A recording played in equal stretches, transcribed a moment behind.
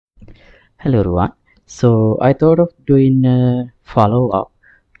Hello everyone. So I thought of doing a follow-up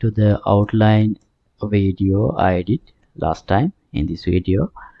to the outline video I did last time in this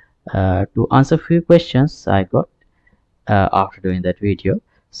video to answer a few questions I got after doing that video.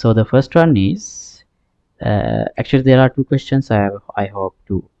 So the first one is actually there are two questions I hope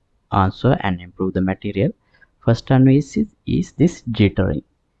to answer and improve the material. First one is this jittering?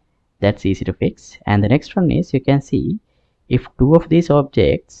 That's easy to fix. And the next one is, you can see if two of these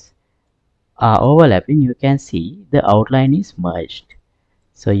objects are overlapping, you can see the outline is merged.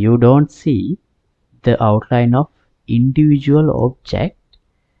 So you don't see the outline of individual object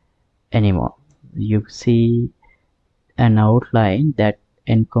anymore. You see an outline that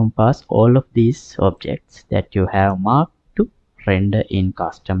encompasses all of these objects that you have marked to render in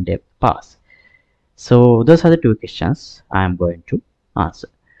custom depth pass. So those are the two questions I am going to answer.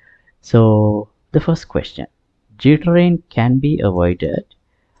 So the first question, jittering can be avoided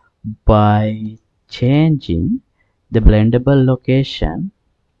by changing the blendable location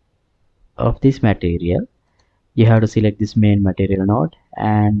of this material. You have to select this main material node,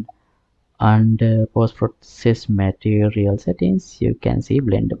 and under post-process material settings you can see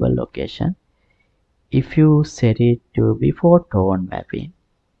blendable location. If you set it to before tone mapping,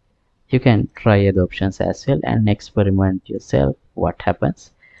 you can try other options as well and experiment yourself what happens.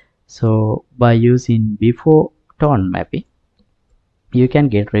 So by using before tone mapping, you can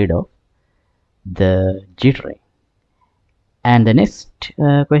get rid of the jittering. And the next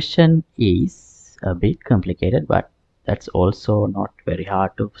question is a bit complicated, but that's also not very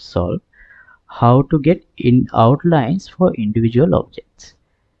hard to solve. How to get in outlines for individual objects?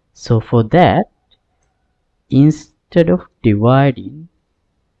 So for that, instead of dividing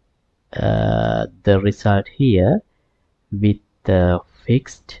the result here with the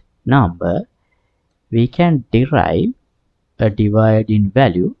fixed number, we can derive a dividing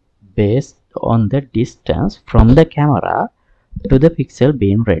value based on the distance from the camera to the pixel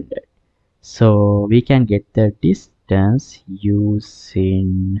being rendered. So we can get the distance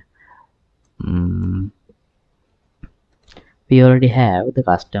using we already have the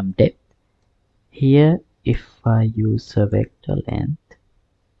custom depth here. If I use a vector length,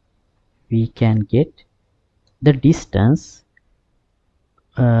 we can get the distance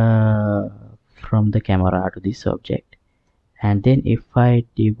from the camera to this object, and then if I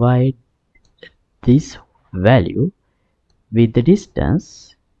divide this value with the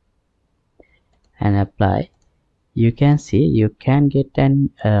distance and apply, you can see you can get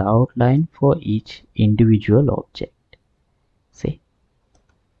an outline for each individual object. See,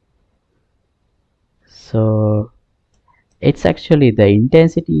 so it's actually the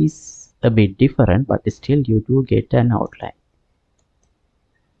intensity is a bit different, but still you do get an outline.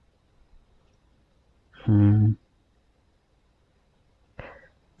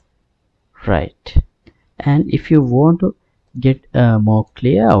 Right. And if you want to get a more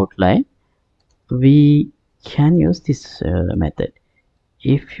clear outline, we can use this method.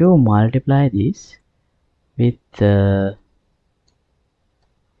 If you multiply this with the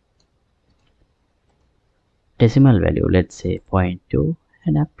decimal value, let's say 0.2,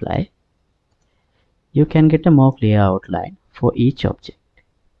 and apply, you can get a more clear outline for each object.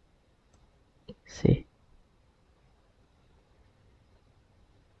 See,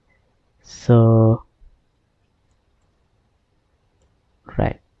 so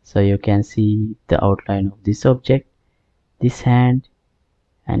right, so you can see the outline of this object, this hand,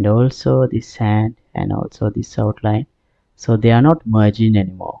 and also this hand, and also this outline. So they are not merging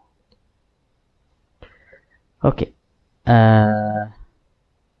anymore. Okay,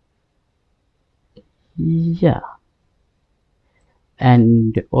 yeah,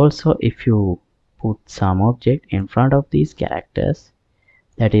 and also if you put some object in front of these characters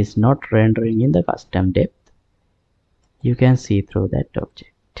that is not rendering in the custom depth, you can see through that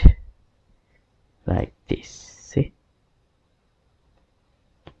object like this. See,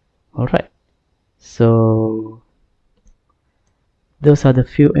 all right, so those are the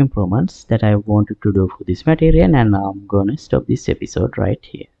few improvements that I wanted to do for this material, and I'm gonna stop this episode right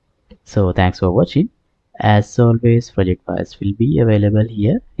here. So thanks for watching. As always, project files will be available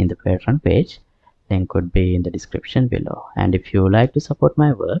here in the Patreon page. Link could be in the description below. And if you like to support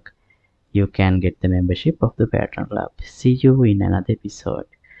my work, you can get the membership of the Patreon Club. See you in another episode.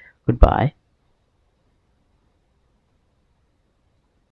 Goodbye.